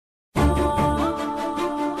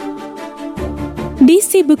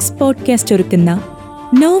DC books podcast ഒരുക്കുന്ന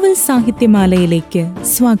novel സാഹിത്യമാലയിലേക്ക്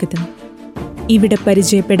സ്വാഗതം. ഇവിടെ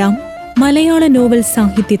പരിചയപ്പെടാം മലയാള നോവൽ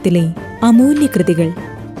സാഹിത്യത്തിലെ അമൂല്യ കൃതികൾ.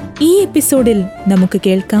 ഈ എപ്പിസോഡിൽ നമുക്ക്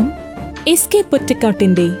കേൾക്കാം SK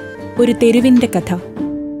പൊറ്റക്കാട്ടിന്റെ ഒരു തെരുവിന്റെ കഥ.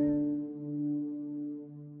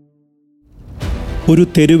 ഒരു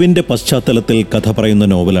തെരുവിൻ്റെ പശ്ചാത്തലത്തിൽ കഥ പറയുന്ന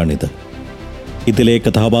നോവലാണിത്. ഇതിലെ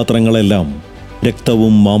കഥാപാത്രങ്ങളെല്ലാം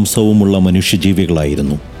രക്തവും മാംസവുമുള്ള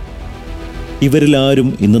മനുഷ്യജീവികളായിരുന്നു. ഇവരിലാരും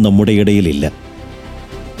ഇന്ന് നമ്മുടെ ഇടയിലില്ല.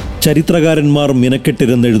 ചരിത്രകാരന്മാർ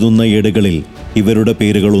മിനക്കെട്ടിരുന്നെഴുതുന്ന ഏടുകളിൽ ഇവരുടെ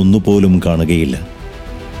പേരുകൾ ഒന്നുപോലും കാണുകയില്ല.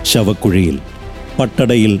 ശവക്കുഴിയിൽ,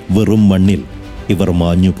 പട്ടടയിൽ, വെറും മണ്ണിൽ ഇവർ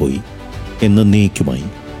മാഞ്ഞുപോയി എന്നേക്കുമായി.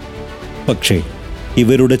 പക്ഷേ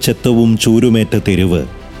ഇവരുടെ ചെത്തവും ചൂരുമേറ്റ തെരുവ്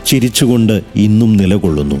ചിരിച്ചുകൊണ്ട് ഇന്നും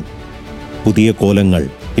നിലകൊള്ളുന്നു. പുതിയ കോലങ്ങൾ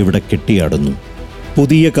ഇവിടെ കെട്ടിയാടുന്നു.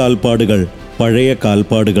 പുതിയ കാൽപ്പാടുകൾ പഴയ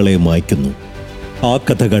കാൽപ്പാടുകളെ മായ്ക്കുന്നു. ആ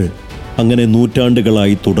കഥകൾ അങ്ങനെ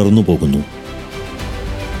നൂറ്റാണ്ടുകളായി തുടർന്നു പോകുന്നു.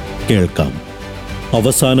 കേൾക്കാം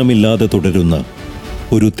അവസാനമില്ലാതെ തുടരുന്ന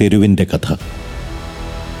ഒരു തെരുവിൻ്റെ കഥ.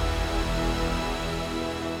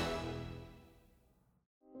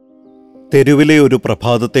 തെരുവിലെ ഒരു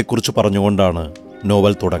പ്രഭാതത്തെക്കുറിച്ച് പറഞ്ഞുകൊണ്ടാണ്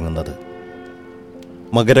നോവൽ തുടങ്ങുന്നത്.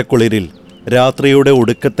 മകരക്കുളിരിൽ രാത്രിയുടെ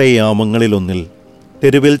ഒടുക്കത്തെ യാമങ്ങളിലൊന്നിൽ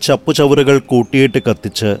തെരുവിൽ ചപ്പുചവറുകൾ കൂട്ടിയിട്ട്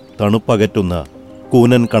കത്തിച്ച് തണുപ്പകറ്റുന്ന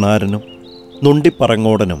കൂനൻ കണാരനും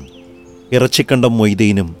നുണ്ടിപ്പറങ്ങോടനും ഇറച്ചിക്കണ്ടം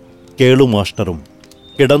മൊയ്തീനും കേളുമാസ്റ്ററും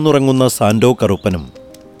കിടന്നുറങ്ങുന്ന സാൻഡോ കറുപ്പനും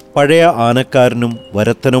പഴയ ആനക്കാരനും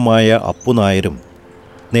വരത്തനുമായ അപ്പുനായരും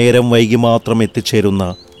നേരം വൈകി മാത്രം എത്തിച്ചേരുന്ന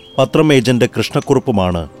പത്രം ഏജന്റ്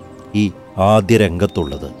കൃഷ്ണക്കുറുപ്പുമാണ് ഈ ആദ്യ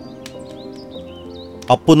രംഗത്തുള്ളത്.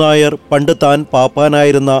 അപ്പുനായർ പണ്ട് താൻ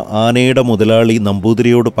പാപ്പാനായിരുന്ന ആനയുടെ മുതലാളി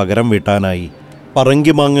നമ്പൂതിരിയോട് പകരം വീട്ടാനായി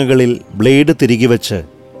പറങ്കിമാങ്ങകളിൽ ബ്ലേഡ് തിരികെ വെച്ച്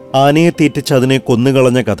ആനയെ തീറ്റിച്ച് അതിനെ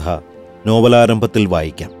കൊന്നുകളഞ്ഞ കഥ നോവലാരംഭത്തിൽ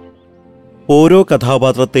വായിക്കാം. ഓരോ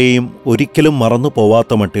കഥാപാത്രത്തെയും ഒരിക്കലും മറന്നു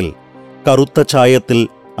പോവാത്ത മട്ടിൽ കറുത്ത ചായത്തിൽ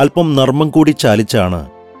അല്പം നർമ്മം കൂടി ചാലിച്ചാണ്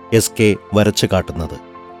SK വരച്ചു കാട്ടുന്നത്.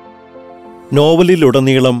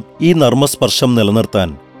 നോവലിലുടനീളം ഈ നർമ്മസ്പർശം നിലനിർത്താൻ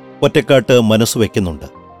പൊറ്റക്കാട്ട് മനസ്സു വയ്ക്കുന്നുണ്ട്.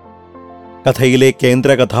 കഥയിലെ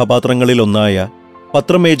കേന്ദ്ര കഥാപാത്രങ്ങളിലൊന്നായ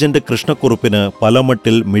പത്രം ഏജന്റ് കൃഷ്ണക്കുറുപ്പിന്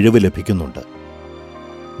പലമട്ടിൽ മിഴിവ് ലഭിക്കുന്നുണ്ട്.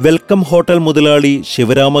 വെൽക്കം ഹോട്ടൽ മുതലാളി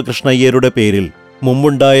ശിവരാമകൃഷ്ണയ്യരുടെ പേരിൽ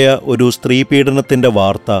മുമ്പുണ്ടായ ഒരു സ്ത്രീ പീഡനത്തിന്റെ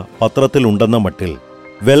വാർത്ത പത്രത്തിലുണ്ടെന്ന മട്ടിൽ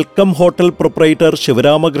വെൽക്കം ഹോട്ടൽ പ്രൊപ്പറേറ്റർ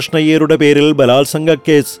ശിവരാമകൃഷ്ണയ്യരുടെ പേരിൽ ബലാത്സംഗ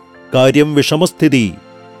കേസ്, കാര്യം വിഷമസ്ഥിതി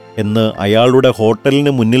എന്ന് അയാളുടെ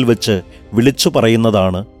ഹോട്ടലിന് മുന്നിൽ വെച്ച് വിളിച്ചു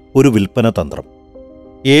പറയുന്നതാണ് ഒരു വിൽപ്പന തന്ത്രം.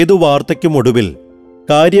 ഏതു വാർത്തയ്ക്കും ഒടുവിൽ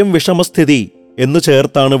കാര്യം വിഷമസ്ഥിതി എന്നു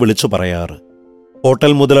ചേർത്താണ് വിളിച്ചു പറയാറ്.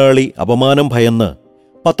 ഹോട്ടൽ മുതലാളി അപമാനം ഭയന്ന്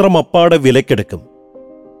പത്രം അപ്പാടെ വിലക്കെടുക്കും.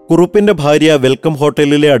 കുറുപ്പിന്റെ ഭാര്യ വെൽക്കം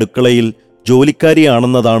ഹോട്ടലിലെ അടുക്കളയിൽ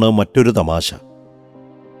ജോലിക്കാരിയാണെന്നതാണ് മറ്റൊരു തമാശ.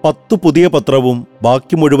 10 പുതിയ പത്രവും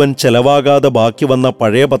ബാക്കി മുഴുവൻ ചെലവാകാതെ ബാക്കി വന്ന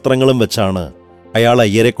പഴയ പത്രങ്ങളും വെച്ചാണ് അയാൾ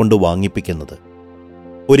അയ്യരെ കൊണ്ട് വാങ്ങിപ്പിക്കുന്നത്.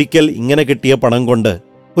 ഒരിക്കൽ ഇങ്ങനെ കിട്ടിയ പണം കൊണ്ട്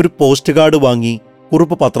ഒരു പോസ്റ്റ് കാർഡ് വാങ്ങി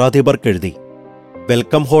കുറുപ്പ് പത്രാധിപർക്കെഴുതി,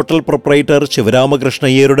 വെൽക്കം ഹോട്ടൽ പ്രൊപ്പറേറ്റർ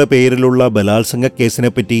ശിവരാമകൃഷ്ണയ്യരുടെ പേരിലുള്ള ബലാത്സംഗ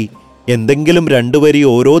കേസിനെപ്പറ്റി എന്തെങ്കിലും 2 വരി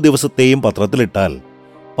ഓരോ ദിവസത്തെയും പത്രത്തിലിട്ടാൽ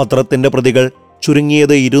പത്രത്തിന്റെ പ്രതികൾ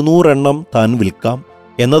ചുരുങ്ങിയത് 200 എണ്ണം താൻ വിൽക്കാം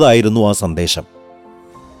എന്നതായിരുന്നു ആ സന്ദേശം.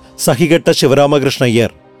 സഹികെട്ട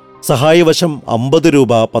ശിവരാമകൃഷ്ണയ്യർ സഹായവശം 50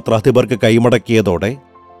 രൂപ പത്രാധിപർക്ക് കൈമടക്കിയതോടെ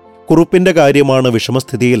കുറുപ്പിന്റെ കാര്യമാണ്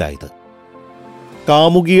വിഷമസ്ഥിതിയിലായത്.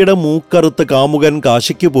 കാമുകിയുടെ മൂക്കറുത്ത് കാമുകൻ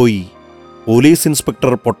കാശിക്ക് പോയി, പോലീസ്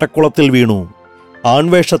ഇൻസ്പെക്ടർ പൊട്ടക്കുളത്തിൽ വീണു,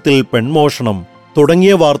 ആൺവേഷത്തിൽ പെൺമോഷണം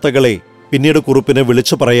തുടങ്ങിയ വാർത്തകളെ പിന്നീട് കുറുപ്പിനെ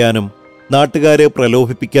വിളിച്ചു പറയാനും നാട്ടുകാരെ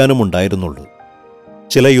പ്രലോഭിപ്പിക്കാനുമുണ്ടായിരുന്നുള്ളൂ.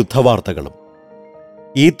 ചില യുദ്ധവാർത്തകളും.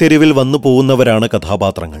 ഈ തെരുവിൽ വന്നു പോകുന്നവരാണ്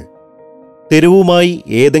കഥാപാത്രങ്ങൾ. തെരുവുമായി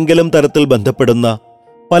ഏതെങ്കിലും തരത്തിൽ ബന്ധപ്പെടുന്ന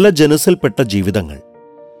പല ജനസിൽപ്പെട്ട ജീവിതങ്ങൾ.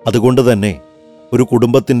 അതുകൊണ്ട് തന്നെ ഒരു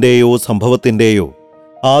കുടുംബത്തിൻ്റെയോ സംഭവത്തിൻ്റെയോ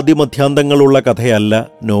ആദിമധ്യാന്തങ്ങളുള്ള കഥയല്ല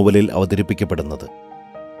നോവലിൽ അവതരിപ്പിക്കപ്പെടുന്നത്.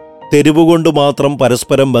 തെരുവുകൊണ്ട് മാത്രം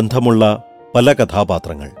പരസ്പരം ബന്ധമുള്ള പല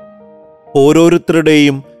കഥാപാത്രങ്ങൾ.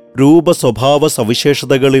 ഓരോരുത്തരുടെയും രൂപസ്വഭാവ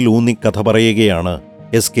സവിശേഷതകളിലൂന്നി കഥ പറയുകയാണ്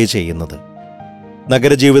SK ചെയ്യുന്നത്.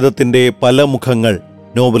 നഗരജീവിതത്തിൻ്റെ പല മുഖങ്ങൾ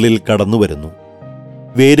നോവലിൽ കടന്നുവരുന്നു.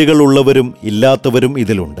 വേരുകളുള്ളവരും ഇല്ലാത്തവരും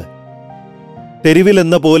ഇതിലുണ്ട്.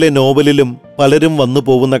 തെരുവിലെന്ന പോലെ നോവലിലും പലരും വന്നു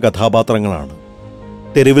പോകുന്ന കഥാപാത്രങ്ങളാണ്.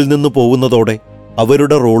 തെരുവിൽ നിന്ന് പോകുന്നതോടെ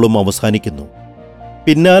അവരുടെ റോളും അവസാനിക്കുന്നു.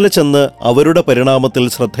 പിന്നാലെ ചെന്ന് അവരുടെ പരിണാമത്തിൽ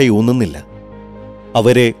ശ്രദ്ധയൂന്നുന്നില്ല.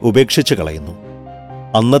 അവരെ ഉപേക്ഷിച്ചു കളയുന്നു.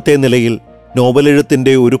 അന്നത്തെ നിലയിൽ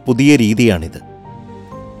നോവലെഴുത്തിൻ്റെ ഒരു പുതിയ രീതിയാണിത്.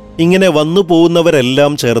 ഇങ്ങനെ വന്നു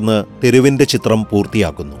പോകുന്നവരെല്ലാം ചേർന്ന് തെരുവിൻ്റെ ചിത്രം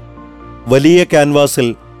പൂർത്തിയാക്കുന്നു. വലിയ ക്യാൻവാസിൽ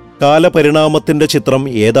കാലപരിണാമത്തിൻ്റെ ചിത്രം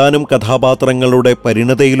ഏതാനും കഥാപാത്രങ്ങളുടെ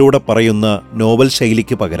പരിണതയിലൂടെ പറയുന്ന നോവൽ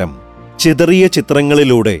ശൈലിക്ക് പകരം ചിതറിയ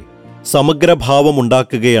ചിത്രങ്ങളിലൂടെ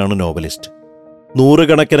സമഗ്രഭാവമുണ്ടാക്കുകയാണ് നോവലിസ്റ്റ്.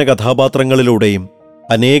 നൂറുകണക്കിന് കഥാപാത്രങ്ങളിലൂടെയും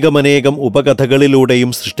അനേകമനേകം ഉപകഥകളിലൂടെയും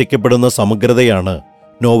സൃഷ്ടിക്കപ്പെടുന്ന സമഗ്രതയാണ്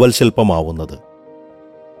നോവൽ ശില്പമാവുന്നത്.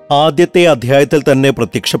 ആദ്യത്തെ അധ്യായത്തിൽ തന്നെ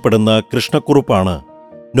പ്രത്യക്ഷപ്പെടുന്ന കൃഷ്ണക്കുറുപ്പാണ്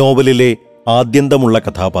നോവലിലെ ആദ്യന്തമുള്ള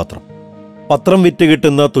കഥാപാത്രം. പത്രം വിറ്റ്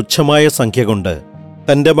കിട്ടുന്ന തുച്ഛമായ സംഖ്യ കൊണ്ട്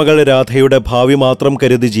തൻ്റെ മകൾ രാധയുടെ ഭാവി മാത്രം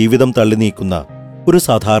കരുതി ജീവിതം തള്ളി നീക്കുന്ന ഒരു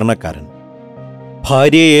സാധാരണക്കാരൻ.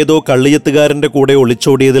 ഭാര്യയെ ഏതോ കള്ളിയത്തുകാരൻ്റെ കൂടെ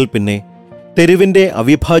ഒളിച്ചോടിയതിൽ പിന്നെ തെരുവിൻ്റെ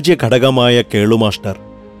അവിഭാജ്യ ഘടകമായ കേളുമാസ്റ്റർ.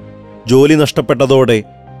 ജോലി നഷ്ടപ്പെട്ടതോടെ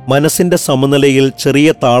മനസ്സിൻ്റെ സമനിലയിൽ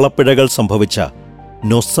ചെറിയ താളപ്പിഴകൾ സംഭവിച്ച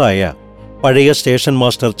നൊസ്സായ പഴയ സ്റ്റേഷൻ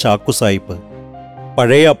മാസ്റ്റർ ചാക്കുസായിപ്പ്,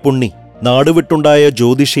 പഴയ അപ്പുണ്ണി, നാടുവിട്ടുണ്ടായ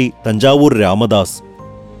ജ്യോതിഷി തഞ്ചാവൂർ രാമദാസ്,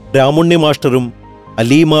 രാമുണ്ണി മാസ്റ്ററും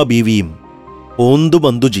അലീമ ബീവിയും,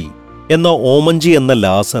 ഓന്തുമന്തുജി എന്ന ഓമഞ്ചി എന്ന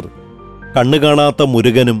ലാസർ, കണ്ണുകാണാത്ത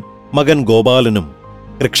മുരുകനും മകൻ ഗോപാലനും,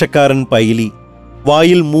 റിക്ഷക്കാരൻ പൈലി,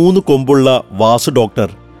 വായിൽ 3 കൊമ്പുള്ള വാസു ഡോക്ടർ,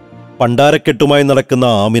 പണ്ടാരക്കെട്ടുമായി നടക്കുന്ന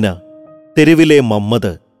ആമിന, തെരുവിലെ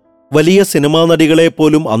മമ്മദ്, വലിയ സിനിമാ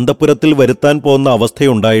നടികളെപ്പോലും അന്തഃപുരത്തിൽ വരുത്താൻ പോകുന്ന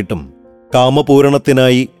അവസ്ഥയുണ്ടായിട്ടും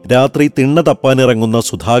കാമപൂരണത്തിനായി രാത്രി തിണ്ണ തപ്പാനിറങ്ങുന്ന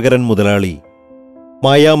സുധാകരൻ മുതലാളി,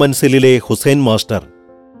 മായാമൻസിലിലെ ഹുസൈൻ മാസ്റ്റർ,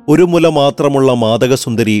 ഒരു മുല മാത്രമുള്ള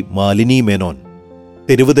മാദകസുന്ദരി മാലിനി മേനോൻ,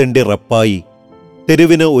 തെരുവുതെണ്ടി റപ്പായി,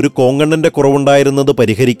 തെരുവിന് ഒരു കോങ്കണ്ണന്റെ കുറവുണ്ടായിരുന്നത്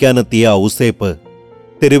പരിഹരിക്കാനെത്തിയ ഔസേപ്പ്,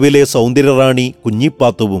 തെരുവിലെ സൗന്ദര്യറാണി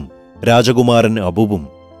കുഞ്ഞിപ്പാത്തുവും രാജകുമാരൻ അബുവും,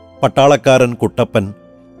 പട്ടാളക്കാരൻ കുട്ടപ്പൻ,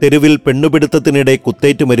 തെരുവിൽ പെണ്ണുപിടുത്തത്തിനിടെ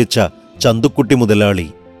കുത്തേറ്റ് മരിച്ച ചന്തുക്കുട്ടി മുതലാളി,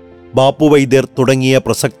 ബാപ്പു വൈദ്യർ തുടങ്ങിയ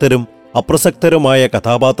പ്രസക്തരും അപ്രസക്തരുമായ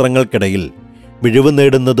കഥാപാത്രങ്ങൾക്കിടയിൽ മിഴിവ്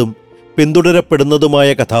നേടുന്നതും പിന്തുടരപ്പെടുന്നതുമായ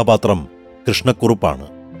കഥാപാത്രം കൃഷ്ണക്കുറുപ്പാണ്.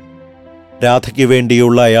 രാധയ്ക്ക്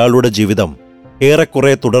വേണ്ടിയുള്ള അയാളുടെ ജീവിതം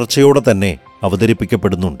ഏറെക്കുറെ തുടർച്ചയോടെ തന്നെ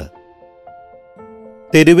അവതരിപ്പിക്കപ്പെടുന്നുണ്ട്.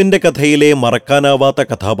 തെരുവിൻ്റെ കഥയിലെ മറക്കാനാവാത്ത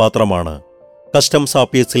കഥാപാത്രമാണ് കസ്റ്റംസ്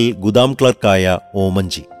ഓഫീസിൽ ഗുദാം ക്ലർക്കായ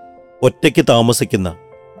ഓമഞ്ചി. ഒറ്റയ്ക്ക് താമസിക്കുന്ന,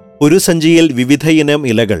 ഒരു സഞ്ചിയിൽ വിവിധ ഇനം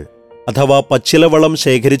ഇലകൾ അഥവാ പച്ചിലവളം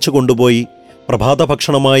ശേഖരിച്ചു കൊണ്ടുപോയി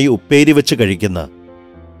പ്രഭാതഭക്ഷണമായി ഉപ്പേരി വെച്ച് കഴിക്കുന്ന,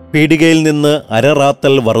 പീടികയിൽ നിന്ന്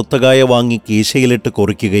അരറാത്തൽ വറുത്തകായ വാങ്ങി കീശയിലിട്ട്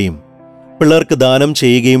കൊറിക്കുകയും പിള്ളേർക്ക് ദാനം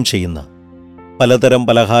ചെയ്യുകയും ചെയ്യുന്ന, പലതരം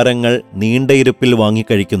പലഹാരങ്ങൾ നീണ്ട ഇരുപ്പിൽ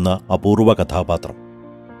വാങ്ങിക്കഴിക്കുന്ന അപൂർവ കഥാപാത്രം.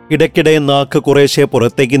 ഇടയ്ക്കിടെ നാക്ക് കുറേശ്ശെ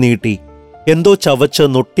പുറത്തേക്ക് നീട്ടി എന്തോ ചവച്ച്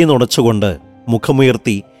നൊട്ടി നുണച്ചുകൊണ്ട്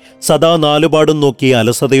മുഖമുയർത്തി സദാ നാലുപാടും നോക്കി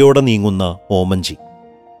അലസതയോടെ നീങ്ങുന്ന ഓമഞ്ചി.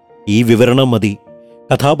 ഈ വിവരണം മതി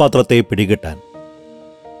കഥാപാത്രത്തെ പിടികിട്ടാൻ.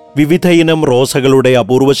 വിവിധ ഇനം റോസകളുടെ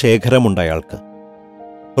അപൂർവ ശേഖരമുണ്ടയാൾക്ക്.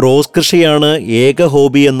 റോസ് കൃഷിയാണ് ഏക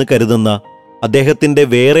ഹോബി എന്ന് കരുതുന്ന അദ്ദേഹത്തിൻ്റെ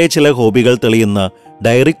വേറെ ചില ഹോബികൾ തെളിയുന്ന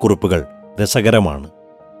ഡയറി കുറിപ്പുകൾ രസകരമാണ്.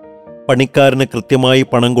 പണിക്കാരന് കൃത്യമായി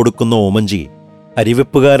പണം കൊടുക്കുന്ന ഓമഞ്ചി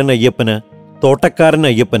അരിവെപ്പുകാരൻ അയ്യപ്പന്, തോട്ടക്കാരൻ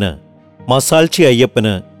അയ്യപ്പന്, മസാൽച്ചി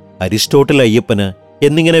അയ്യപ്പന്, അരിസ്റ്റോട്ടിൽ അയ്യപ്പന്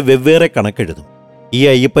എന്നിങ്ങനെ വെവ്വേറെ കണക്കെഴുതും. ഈ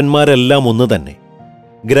അയ്യപ്പന്മാരെല്ലാം ഒന്ന് തന്നെ.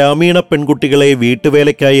 ഗ്രാമീണ പെൺകുട്ടികളെ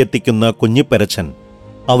വീട്ടുവേലയ്ക്കായി എത്തിക്കുന്ന കുഞ്ഞിപ്പരച്ചൻ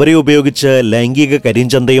അവരെ ഉപയോഗിച്ച് ലൈംഗിക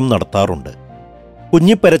കരിഞ്ചന്തയും നടത്താറുണ്ട്.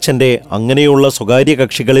 കുഞ്ഞിപ്പരച്ചൻ്റെ അങ്ങനെയുള്ള സ്വകാര്യ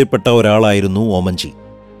കക്ഷികളിൽപ്പെട്ട ഒരാളായിരുന്നു ഓമഞ്ചി.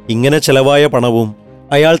 ഇങ്ങനെ ചെലവായ പണവും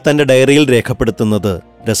അയാൾ തൻ്റെ ഡയറിയിൽ രേഖപ്പെടുത്തുന്നത്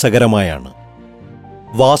രസകരമായാണ്.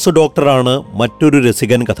 വാസു ഡോക്ടറാണ് മറ്റൊരു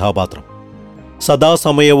രസികൻ കഥാപാത്രം.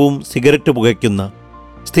 സദാസമയവും സിഗരറ്റ് പുകയ്ക്കുന്ന,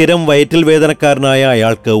 സ്ഥിരം വയറ്റിൽ വേദനക്കാരനായ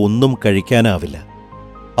അയാൾക്ക് ഒന്നും കഴിക്കാനാവില്ല.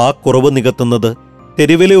 ആ കുറവ് നികത്തുന്നത്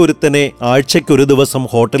തെരുവിലെ ഒരുത്തനെ ആഴ്ചയ്ക്കൊരു ദിവസം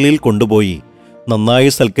ഹോട്ടലിൽ കൊണ്ടുപോയി നന്നായി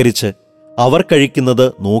സൽക്കരിച്ച് അവർ കഴിക്കുന്നത്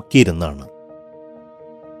നോക്കിയിരുന്നാണ്.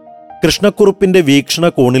 കൃഷ്ണക്കുറുപ്പിൻ്റെ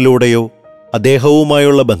വീക്ഷണകോണിലൂടെയോ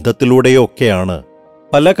അദ്ദേഹവുമായുള്ള ബന്ധത്തിലൂടെയോ ഒക്കെയാണ്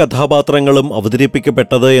പല കഥാപാത്രങ്ങളും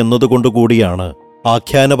അവതരിപ്പിക്കപ്പെട്ടത് എന്നതുകൊണ്ടുകൂടിയാണ്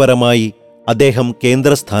ആഖ്യാനപരമായി അദ്ദേഹം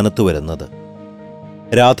കേന്ദ്രസ്ഥാനത്ത് വരുന്നത്.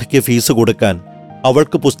 രാധയ്ക്ക് ഫീസ് കൊടുക്കാൻ,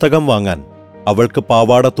 അവൾക്ക് പുസ്തകം വാങ്ങാൻ, അവൾക്ക്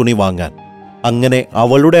പാവാട തുണി വാങ്ങാൻ, അങ്ങനെ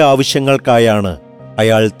അവളുടെ ആവശ്യങ്ങൾക്കായാണ്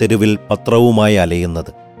അയാൾ തെരുവിൽ പത്രവുമായി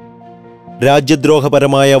അലയുന്നത്.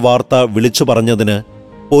 രാജ്യദ്രോഹപരമായ വാർത്ത വിളിച്ചു പറഞ്ഞതിന്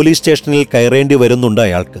പോലീസ് സ്റ്റേഷനിൽ കയറേണ്ടി വരുന്നുണ്ട്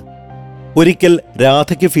അയാൾക്ക്. ഒരിക്കൽ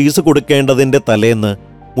രാധയ്ക്ക് ഫീസ് കൊടുക്കേണ്ടതിൻ്റെ തലേന്ന്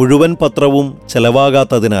മുഴുവൻ പത്രവും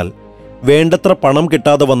ചെലവാകാത്തതിനാൽ വേണ്ടത്ര പണം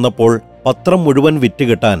കിട്ടാതെ വന്നപ്പോൾ പത്രം മുഴുവൻ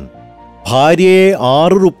വിറ്റുകിട്ടാൻ ഭാര്യയെ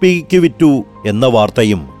 6 റുപ്പിക്ക് വിറ്റു എന്ന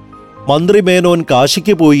വാർത്തയും മന്ത്രി മേനോൻ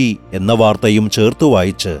കാശിക്ക് പോയി എന്ന വാർത്തയും ചേർത്തു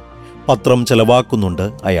വായിച്ച് പത്രം ചെലവാക്കുന്നുണ്ട്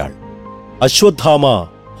അയാൾ. അശ്വത്ഥാമ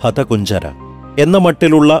ഹതകുഞ്ചര എന്ന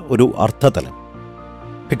മട്ടിലുള്ള ഒരു അർത്ഥതലം.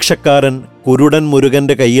 ഭിക്ഷക്കാരൻ കുരുടൻ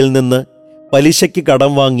മുരുകന്റെ കയ്യിൽ നിന്ന് പലിശയ്ക്ക്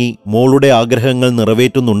കടം വാങ്ങി മോളുടെ ആഗ്രഹങ്ങൾ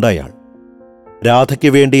നിറവേറ്റുന്നുണ്ട് അയാൾ. രാധയ്ക്ക്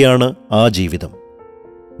വേണ്ടിയാണ് ആ ജീവിതം.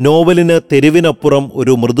 നോവലിന് തെരുവിനപ്പുറം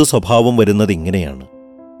ഒരു മൃദു സ്വഭാവം വരുന്നത് ഇങ്ങനെയാണ്.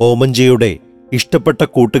 ഓമഞ്ചിയുടെ ഇഷ്ടപ്പെട്ട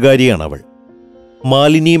കൂട്ടുകാരിയാണവൾ.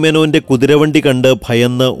 മാലിനി മേനോന്റെ കുതിരവണ്ടി കണ്ട്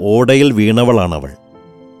ഭയന്ന് ഓടയിൽ വീണവളാണവൾ.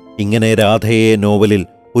 ഇങ്ങനെ രാധയെ നോവലിൽ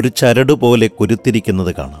ഒരു ചരട് പോലെ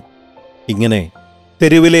കുരുത്തിരിക്കുന്നത് കാണാം. ഇങ്ങനെ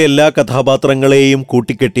തെരുവിലെ എല്ലാ കഥാപാത്രങ്ങളെയും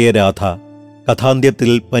കൂട്ടിക്കെട്ടിയ രാധ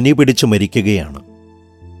കഥാന്ത്യത്തിൽ പനി പിടിച്ചു മരിക്കുകയാണ്.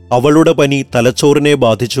 അവളുടെ പനി തലച്ചോറിനെ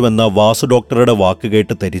ബാധിച്ചുവെന്ന വാസു ഡോക്ടറുടെ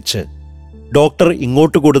വാക്കുകേട്ട് ധരിച്ച് ഡോക്ടർ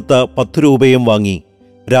ഇങ്ങോട്ട് കൊടുത്ത 10 രൂപയും വാങ്ങി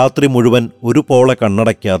രാത്രി മുഴുവൻ ഒരു പോള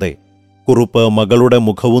കണ്ണടയ്ക്കാതെ കുറുപ്പ് മകളുടെ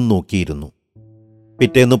മുഖവും നോക്കിയിരുന്നു.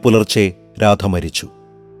 പിറ്റേന്ന് പുലർച്ചെ രാധ മരിച്ചു.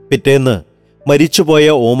 പിറ്റേന്ന് മരിച്ചുപോയ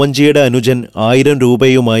ഓമഞ്ചിയുടെ അനുജൻ 1000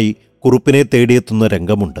 രൂപയുമായി കുറുപ്പിനെ തേടിയെത്തുന്ന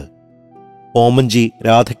രംഗമുണ്ട്. ഓമഞ്ചി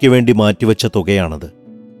രാധയ്ക്ക് വേണ്ടി മാറ്റിവെച്ച തുകയാണത്.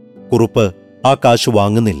 കുറുപ്പ് ആ കാശ്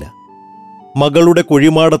വാങ്ങുന്നില്ല. മകളുടെ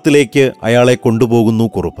കുഴിമാടത്തിലേക്ക് അയാളെ കൊണ്ടുപോകുന്നു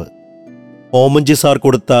കുറുപ്പ്. ഓമഞ്ചി സാർ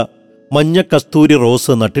കൊടുത്ത മഞ്ഞ കസ്തൂരി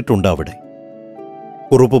റോസ് നട്ടിട്ടുണ്ട് അവിടെ.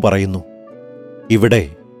 കുറുപ്പ് പറയുന്നു, ഇവിടെ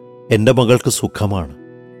എൻ്റെ മകൾക്ക് സുഖമാണ്.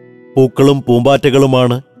 പൂക്കളും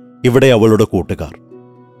പൂമ്പാറ്റകളുമാണ് ഇവിടെ അവളുടെ കൂട്ടുകാർ.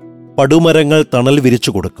 പടുമരങ്ങൾ തണൽ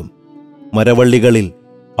വിരിച്ചു കൊടുക്കും. മരവള്ളികളിൽ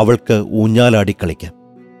അവൾക്ക് ഊഞ്ഞാലാടിക്കളിക്കാം.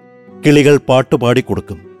 കിളികൾ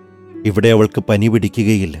പാട്ടുപാടിക്കൊടുക്കും. ഇവിടെ അവൾക്ക് പനി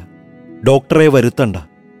പിടിക്കുകയില്ല. ഡോക്ടറെ വരുത്തണ്ട,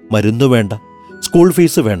 മരുന്നു വേണ്ട, സ്കൂൾ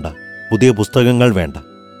ഫീസ് വേണ്ട, പുതിയ പുസ്തകങ്ങൾ വേണ്ട.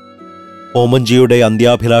 ഓമഞ്ചിയുടെ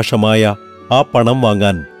അന്ത്യാഭിലാഷമായ ആ പണം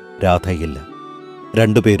വാങ്ങാൻ രാധയില്ല.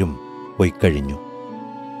 രണ്ടുപേരും പൊയ്ക്കഴിഞ്ഞു.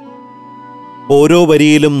 ഓരോ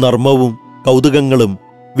വരിയിലും നർമ്മവും കൗതുകങ്ങളും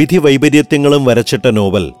വിധി വൈപര്യത്യങ്ങളും വരച്ചിട്ട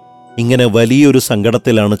നോവൽ ഇങ്ങനെ വലിയൊരു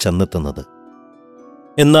സങ്കടത്തിലാണ് ചെന്നെത്തുന്നത്.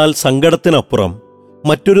 എന്നാൽ സങ്കടത്തിനപ്പുറം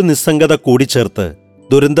മറ്റൊരു നിസ്സംഗത കൂടിച്ചേർത്ത്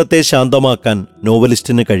ദുരന്തത്തെ ശാന്തമാക്കാൻ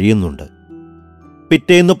നോവലിസ്റ്റിന് കഴിയുന്നുണ്ട്.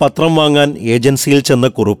 പിറ്റേന്ന് പത്രം വാങ്ങാൻ ഏജൻസിയിൽ ചെന്ന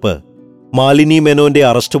കുറുപ്പ് മാലിനി മേനോന്റെ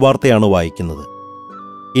അറസ്റ്റ് വാർത്തയാണ് വായിക്കുന്നത്.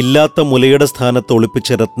 ഇല്ലാത്ത മുലയുടെ സ്ഥാനത്ത്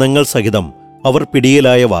ഒളിപ്പിച്ച രത്നങ്ങൾ സഹിതം അവർ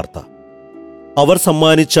പിടിയിലായ വാർത്ത. അവർ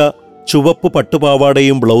സമ്മാനിച്ച ചുവപ്പ്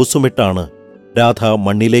പട്ടുപാവാടയും ബ്ലൗസുമിട്ടാണ് രാധ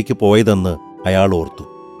മണ്ണിലേക്ക് പോയതെന്ന് അയാൾ ഓർത്തു.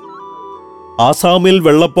 ആസാമിൽ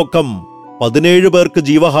വെള്ളപ്പൊക്കം, 17 പേർക്ക്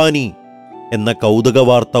ജീവഹാനി എന്ന കൗതുക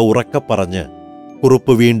വാർത്ത ഉറക്കെ പറഞ്ഞ്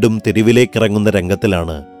കുറുപ്പ് വീണ്ടും തെരുവിലേക്കിറങ്ങുന്ന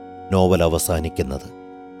രംഗത്തിലാണ് നോവൽ അവസാനിക്കുന്നത്.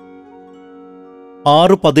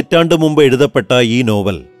 6 പതിറ്റാണ്ട് മുമ്പ് എഴുതപ്പെട്ട ഈ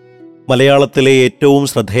നോവൽ മലയാളത്തിലെ ഏറ്റവും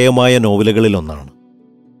ശ്രദ്ധേയമായ നോവലുകളിലൊന്നാണ്.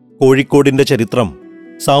 കോഴിക്കോടിന്റെ ചരിത്രം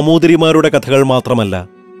സാമൂതിരിമാരുടെ കഥകൾ മാത്രമല്ല,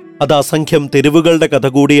 അത് അസംഖ്യം തെരുവുകളുടെ കഥ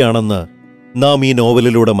കൂടിയാണെന്ന് നാം ഈ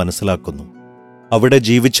നോവലിലൂടെ മനസ്സിലാക്കുന്നു. അവിടെ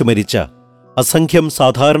ജീവിച്ചു മരിച്ച അസംഖ്യം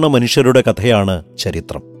സാധാരണ മനുഷ്യരുടെ കഥയാണ്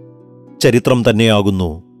ചരിത്രം. ചരിത്രം തന്നെയാകുന്നു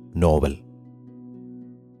novel.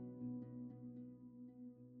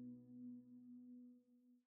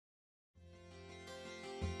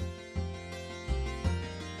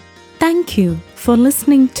 Thank you for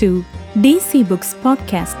listening to DC Books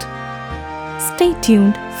Podcast. Stay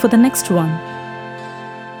tuned for the next one.